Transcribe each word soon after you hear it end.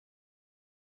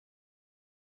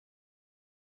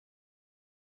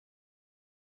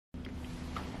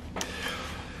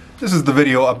This is the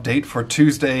video update for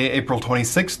Tuesday, April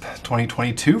 26th,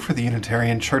 2022 for the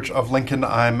Unitarian Church of Lincoln.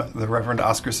 I'm the Reverend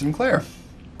Oscar Sinclair.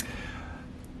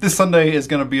 This Sunday is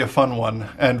going to be a fun one,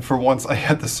 and for once I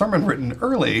had the sermon written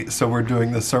early, so we're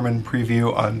doing the sermon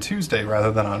preview on Tuesday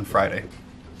rather than on Friday.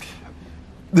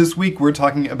 This week we're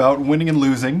talking about winning and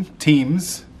losing,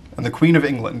 teams, and the Queen of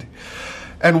England,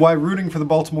 and why rooting for the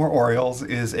Baltimore Orioles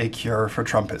is a cure for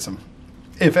Trumpism.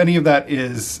 If any of that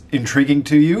is intriguing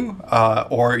to you,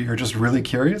 or you're just really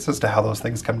curious as to how those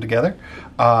things come together,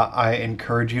 I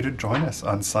encourage you to join us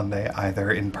on Sunday, either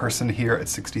in person here at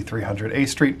 6300 A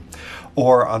Street,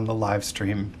 or on the live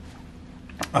stream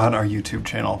on our YouTube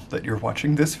channel that you're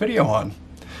watching this video on.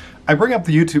 I bring up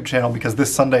the YouTube channel because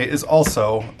this Sunday is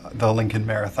also the Lincoln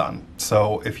Marathon.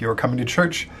 So if you're coming to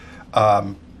church,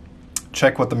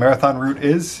 check what the marathon route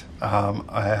is.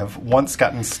 I have once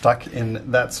gotten stuck in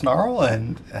that snarl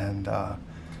and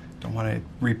don't want to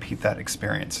repeat that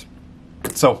experience.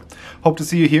 So, hope to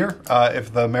see you here.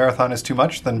 If the marathon is too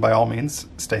much, then by all means,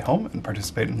 stay home and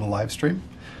participate in the live stream.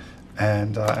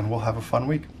 And we'll have a fun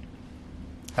week.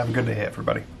 Have a good day,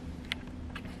 everybody.